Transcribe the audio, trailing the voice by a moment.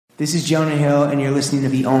This is Jonah Hill, and you're listening to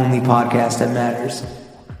the only podcast that matters.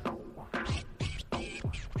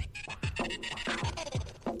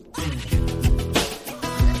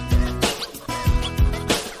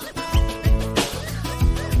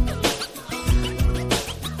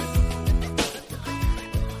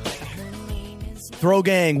 Throw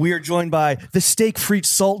Gang, we are joined by the Steak Freak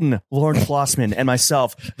Sultan, Lawrence Flossman, and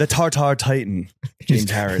myself, the Tartar Titan,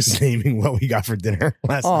 James Harris. Naming what we got for dinner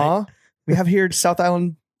last night. We have here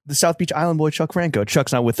the South Beach Island boy, Chuck Franco.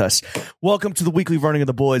 Chuck's not with us. Welcome to the weekly running of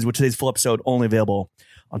the boys, with today's full episode only available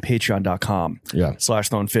on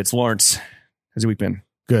patreon.com/ThroneFits. Lawrence, how's your week been?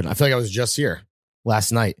 Good. I feel like I was just here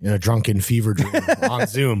last night in a drunken fever dream on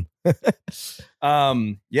Zoom.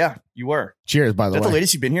 Yeah, you were. Cheers, by the way. Is that the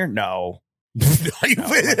latest you've been here? No.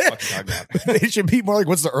 It should be more like,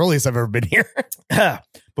 what's the earliest I've ever been here?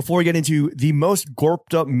 Before we get into the most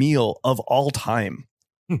gorped up meal of all time,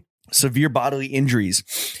 severe bodily injuries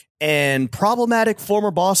and problematic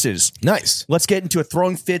former bosses. Nice. Let's get into a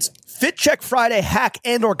Throwing Fits Fit Check Friday hack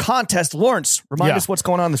and or contest. Lawrence, remind us what's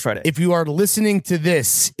going on this Friday. If you are listening to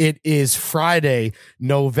this, it is Friday,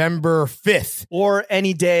 November 5th. Or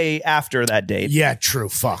any day after that date. Yeah, true.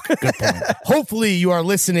 Fuck. Good point. Hopefully you are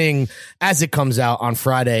listening as it comes out on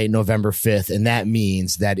Friday, November 5th. And that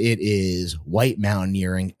means that it is White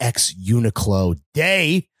Mountaineering X Uniqlo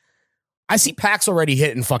Day. I see packs already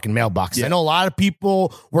hitting fucking mailboxes. Yeah. I know a lot of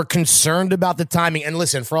people were concerned about the timing. And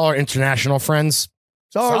listen, for all our international friends,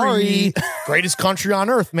 sorry. Greatest country on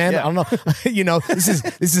earth, man. Yeah. I don't know. You know, this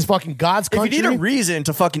is fucking God's country. If you need a reason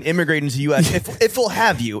to fucking immigrate into the U.S., if we'll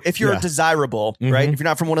have you, if you're desirable, right? If you're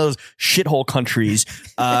not from one of those shithole countries,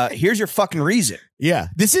 here's your fucking reason. Yeah.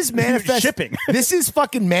 This is manifest shipping. This is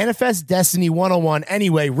fucking Manifest Destiny 101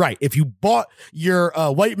 anyway, right? If you bought your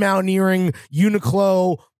White Mountaineering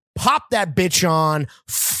Uniqlo, pop that bitch on,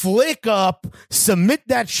 flick up, submit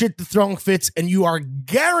that shit to Throwing Fits, and you are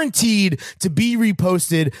guaranteed to be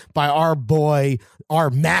reposted by our boy, our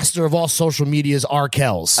master of all social medias, R.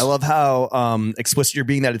 Kells. I love how explicit you're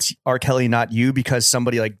being that it's R. Kelly, not you, because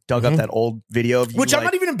somebody like dug up that old video of you. Which I'm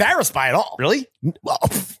not even embarrassed by at all. Really? Well,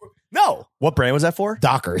 no. What brand was that for?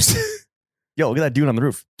 Dockers. Yo, look at that dude on the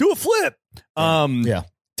roof. Do a flip. Yeah.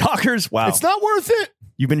 Dockers, wow. It's not worth it.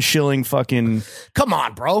 You've been shilling fucking... Come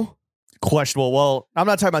on, bro. Questionable. Well, I'm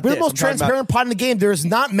not talking about We're this. the most transparent pot in the game. There's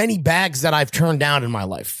not many bags that I've turned down in my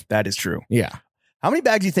life. That is true. Yeah. How many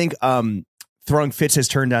bags do you think Throwing Fits has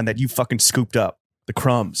turned down that you fucking scooped up? The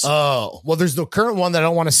crumbs. Oh, well, there's the current one that I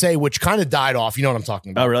don't want to say, which kind of died off. You know what I'm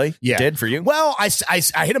talking about. Oh, really? Yeah. Did for you? Well, I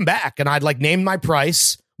hit him back and I'd like named my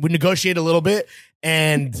price. We negotiate a little bit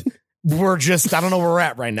and we're just, I don't know where we're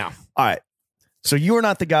at right now. All right. So you are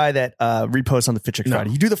not the guy that reposts on the Fit Check Friday.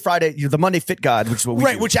 You do the Monday Fit God, which is what we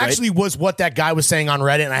do, which actually was what that guy was saying on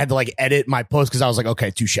Reddit, and I had to like edit my post because I was like, okay,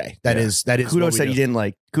 touche. That is. Kudos that you didn't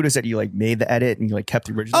like. Kudos that you like made the edit and you like kept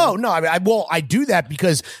the original. Oh no, I do that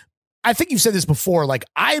because I think you've said this before. Like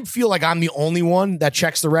I feel like I'm the only one that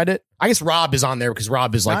checks the Reddit. I guess Rob is on there because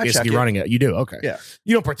Rob is like basically running it. You do, okay? Yeah.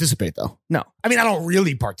 You don't participate though. No, I mean I don't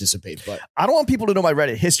really participate, but I don't want people to know my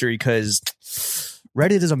Reddit history because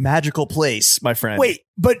Reddit is a magical place, my friend. Wait,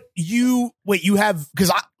 you have, because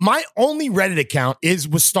my only Reddit account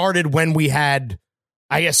was started when we had,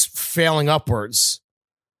 I guess, Failing Upwards.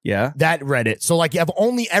 Yeah. That Reddit. So like I've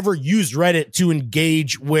only ever used Reddit to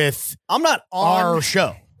engage with our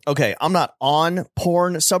show. Okay, I'm not on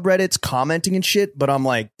porn subreddits commenting and shit, but I'm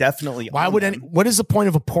like definitely what is the point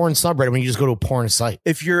of a porn subreddit when you just go to a porn site?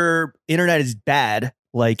 If your internet is bad,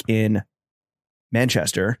 like in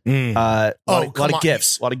Manchester, a lot of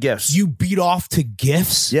gifts. You beat off to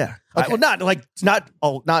gifs? Yeah. Okay.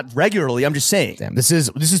 Not regularly. I'm just saying. Damn, this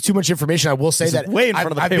is too much information. I will say that way in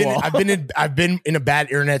front of the paywall. I've been in a bad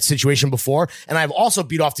internet situation before, and I've also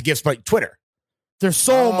beat off to gifs by Twitter. There's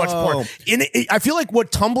so much porn. I feel like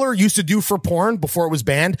what Tumblr used to do for porn before it was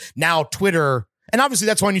banned, now Twitter. And obviously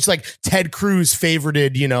that's when it's like Ted Cruz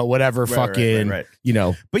favorited, whatever, right.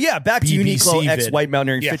 But yeah, back to Uniqlo X White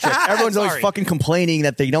Mountaineering Fit Check. Everyone's always fucking complaining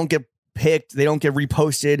that they don't get picked, they don't get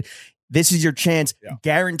reposted. This is your chance. Yeah.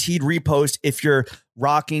 Guaranteed repost if you're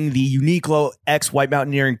rocking the Uniqlo X White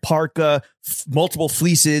Mountaineering parka, multiple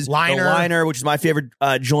fleeces, liner, which is my favorite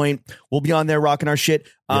joint. We'll be on there rocking our shit.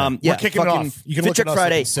 We're kicking it off. You can Fit Check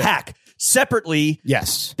Friday hack. Separately,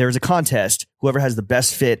 yes, there's a contest. Whoever has the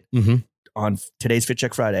best fit on today's Fit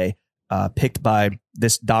Check Friday, picked by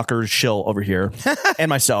this Dockers shill over here and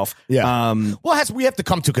myself. Yeah. We have to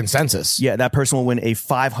come to consensus. Yeah, that person will win a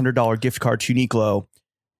 $500 gift card to Uniqlo.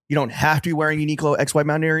 You don't have to be wearing Uniqlo X White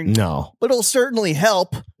Mountaineering. No. But it'll certainly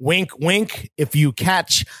help. Wink, wink, if you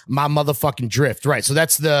catch my motherfucking drift. Right. So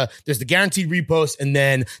there's the guaranteed repost and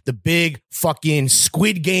then the big fucking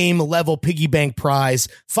Squid Game level piggy bank prize,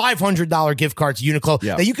 $500 gift card to Uniqlo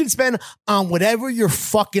that you can spend on whatever your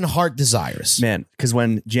fucking heart desires. Man, because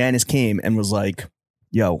when Janice came and was like,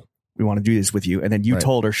 yo, we want to do this with you. And then you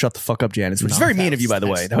told her, shut the fuck up, Janice, which is very mean of you, by the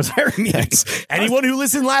way. That was very mean. Anyone who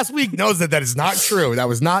listened last week knows that is not true. That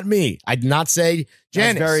was not me. I did not say,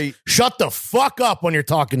 Janice, shut the fuck up when you're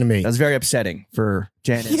talking to me. That was very upsetting for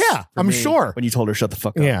Janice. Yeah, I'm sure. When you told her, shut the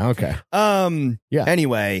fuck up. Yeah, okay. Yeah.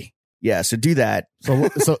 Anyway, yeah, so do that.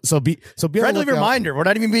 So be friendly reminder. We're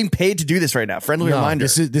not even being paid to do this right now. Friendly reminder.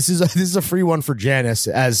 This is a free one for Janice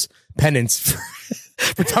as penance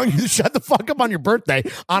for telling you to shut the fuck up on your birthday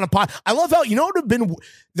on a pod. I love how, you know, it would have been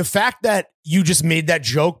the fact that you just made that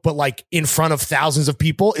joke, but like in front of thousands of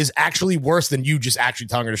people is actually worse than you just actually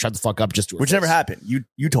telling her to shut the fuck up just to her which face. Never happened.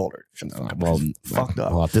 You told her. Shut the fuck up. Well, fucked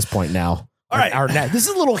up. Well, at this point now. All right. This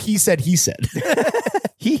is a little he said.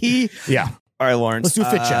 He. Yeah. All right, Lawrence. Let's do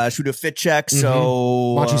a fit check. Should we do a fit check?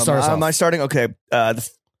 So why don't you start us off? Am I starting? Okay. The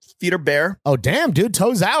feet are bare. Oh, damn, dude.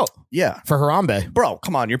 Toes out. Yeah. For Harambe. Bro,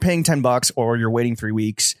 come on. You're paying $10 or you're waiting 3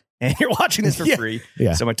 weeks and you're watching this for free.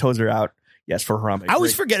 Yeah. So my toes are out. Yes, for Harambe. I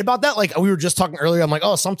always forget about that. Like we were just talking earlier. I'm like,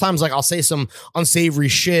 oh, sometimes like I'll say some unsavory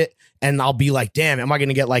shit and I'll be like, damn, am I going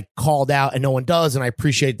to get like called out? And no one does. And I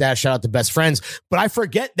appreciate that. Shout out to best friends. But I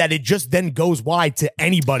forget that it just then goes wide to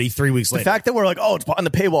anybody 3 weeks later. The fact that we're like, oh, it's on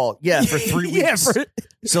the paywall. Yeah, for 3 weeks. Yeah,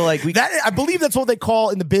 so like I believe that's what they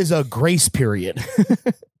call in the biz a grace period.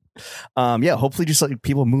 Yeah, hopefully just like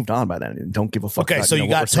people moved on by then and don't give a fuck. Okay, about, so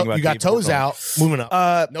you got toes out, moving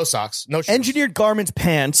up. No socks, no shoes. Engineered Garments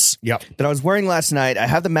pants that I was wearing last night. I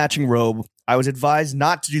have the matching robe. I was advised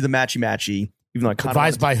not to do the matchy, even though I kind of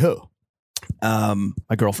advised by who?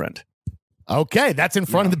 My girlfriend. Okay, that's in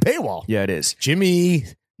front of the paywall. Yeah, it is. Jimmy,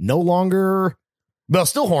 no longer, well,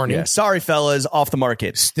 still horny. Yeah, sorry, fellas, off the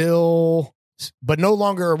market. Still, but no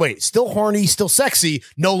longer, still horny, still sexy,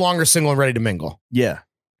 no longer single and ready to mingle. Yeah.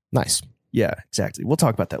 Nice. Yeah, exactly. We'll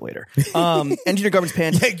talk about that later. Engineered Garments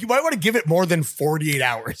pants. Yeah, you might want to give it more than 48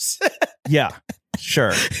 hours. Yeah,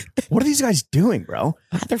 sure. What are these guys doing, bro?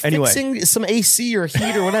 They're fixing some AC or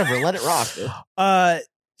heat or whatever. Let it rock. Dude.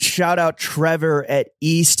 Shout out Trevor at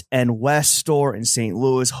East and West Store in St.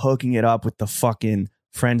 Louis, hooking it up with the fucking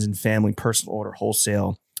friends and family personal order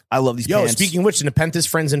wholesale. I love these pants. Speaking of which, the Nepenthes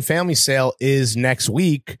Friends and Family sale is next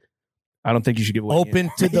week. I don't think you should give away open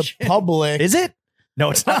to the public. Is it? No,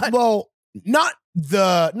 it's not.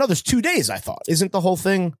 There's 2 days, I thought. Isn't the whole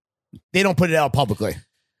thing? They don't put it out publicly.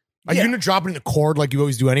 Are you going to drop it in the cord like you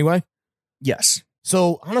always do anyway? Yes.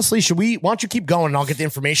 So honestly, why don't you keep going and I'll get the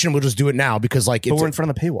information and we'll just do it now because like we're in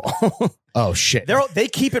front of the paywall. Oh shit. They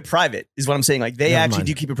keep it private is what I'm saying. Like they actually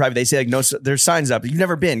do keep it private. They say like no, there's signs up. You've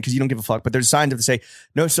never been because you don't give a fuck, but there's signs up to say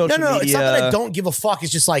no social media. It's not that I don't give a fuck.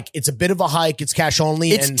 It's just like it's a bit of a hike. It's cash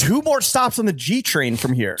only. It's 2 more stops on the G train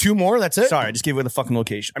from here. 2 more? That's it? Sorry, I just gave away the fucking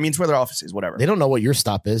location. I mean, it's where their office is, whatever. They don't know what your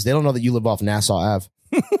stop is. They don't know that you live off Nassau Ave.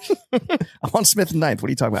 I'm on Smith and 9th. What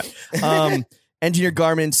are you talking about? Engineered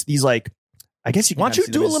Garments, these like I guess you can. Why don't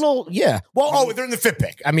you do a little? Yeah. Well, they're in the fit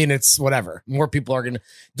pick. I mean, it's whatever. More people are gonna.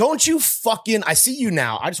 Don't you fucking? I see you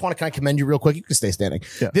now. I just want to kind of commend you real quick. You can stay standing.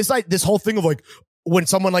 Yeah. This whole thing of like when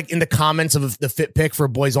someone like in the comments of the fit pick for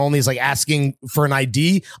boys only is like asking for an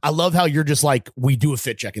ID. I love how you're just like we do a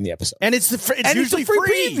fit check in the episode, and it's usually a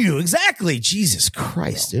free preview. Exactly. Jesus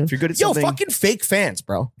Christ, dude. If you're good at something, fucking fake fans,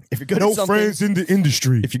 bro. If you're good at something, friends in the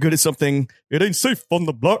industry. If you're good at something, it ain't safe on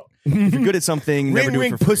the block. If you're good at something, never do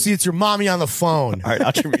it for free. Pussy, it's your mommy on the phone. All right,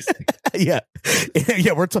 I'll yeah.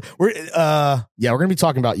 We're gonna be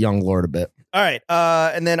talking about Young Lord a bit. All right,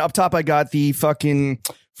 and then up top, I got the fucking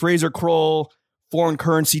Fraser Kroll foreign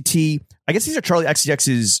currency tee. I guess these are Charlie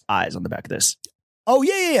XCX's eyes on the back of this. Oh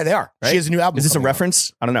yeah, they are. Right? She has a new album. Is this a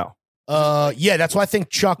reference? I don't know. Yeah, that's why I think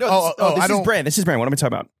Chuck. This is brand. This is brand. What am I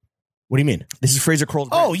talking about? What do you mean? This is Fraser Kroll's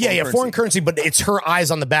brand. Oh, yeah, foreign currency, but it's her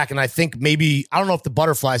eyes on the back, and I think maybe, I don't know if the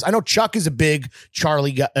butterflies, I know Chuck is a big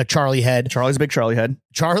Charlie head. Charlie's a big Charlie head.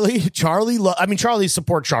 Charlie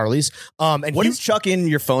support Charlie's. And what is Chuck in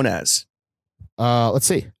your phone as? Let's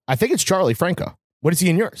see. I think it's Charlie Franco. What is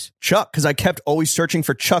he in yours? Chuck, because I kept always searching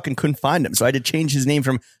for Chuck and couldn't find him. So I had to change his name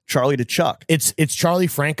from Charlie to Chuck. It's Charlie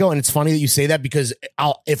Franco, and it's funny that you say that because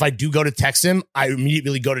if I do go to text him, I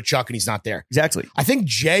immediately go to Chuck and he's not there. Exactly. I think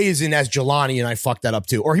Jay is in as Jelani and I fucked that up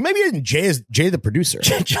too. Or he may be in Jay as Jay the producer.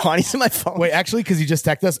 Jelani's in my phone. Wait, actually, because he just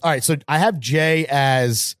texted us. All right, so I have Jay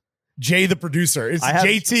as Jay the producer. It's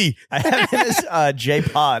JT. I have him as J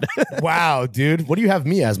Pod. Wow, dude. What do you have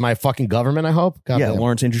me as? My fucking government, I hope? God damn.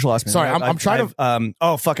 Lawrence Andrew Schlossman. Sorry, I'm trying to...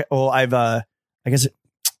 oh, fuck it. Well, I guess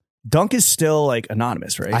Dunk is still like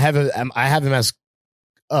anonymous, right? I have him as...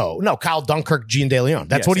 Oh, no, Kyle Dunkirk Jean De Leon.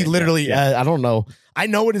 That's what he literally... Yeah. I don't know. I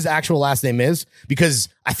know what his actual last name is because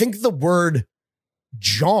I think the word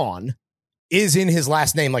John is in his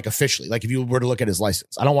last name, like officially, like if you were to look at his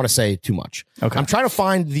license. I don't want to say too much. Okay. I'm trying to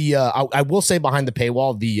find the, I will say behind the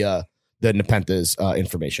paywall, the Nepenthes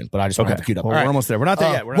information, but I just want to have to queue up. Well, we're almost there. We're not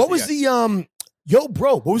there yet. What was the, yo,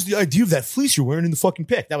 bro, what was the idea of that fleece you're wearing in the fucking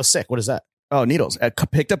pic? That was sick. What is that? Oh, needles.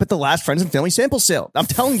 Picked up at the last Friends and Family sample sale. I'm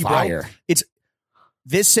telling you, bro.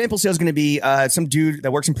 This sample sale is going to be some dude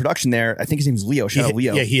that works in production there. I think his name's Leo. Shout out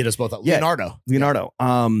Leo. Yeah, he hit us both up. Leonardo.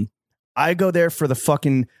 I go there for the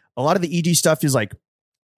fucking... A lot of the EG stuff is like,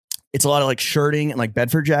 it's a lot of like shirting and like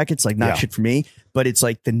Bedford jackets, like not shit for me, but it's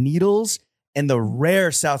like the needles and the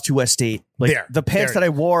rare South to West State, like the pants that I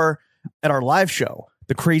wore at our live show,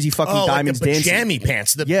 the crazy fucking diamonds like the dancing. Jammy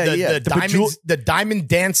pants, the diamonds, the diamond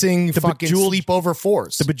dancing, the fucking sleepover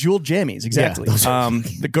fours, the bejeweled jammies, exactly.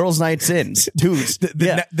 The girls' nights in, dudes,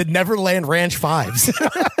 the Neverland Ranch fives.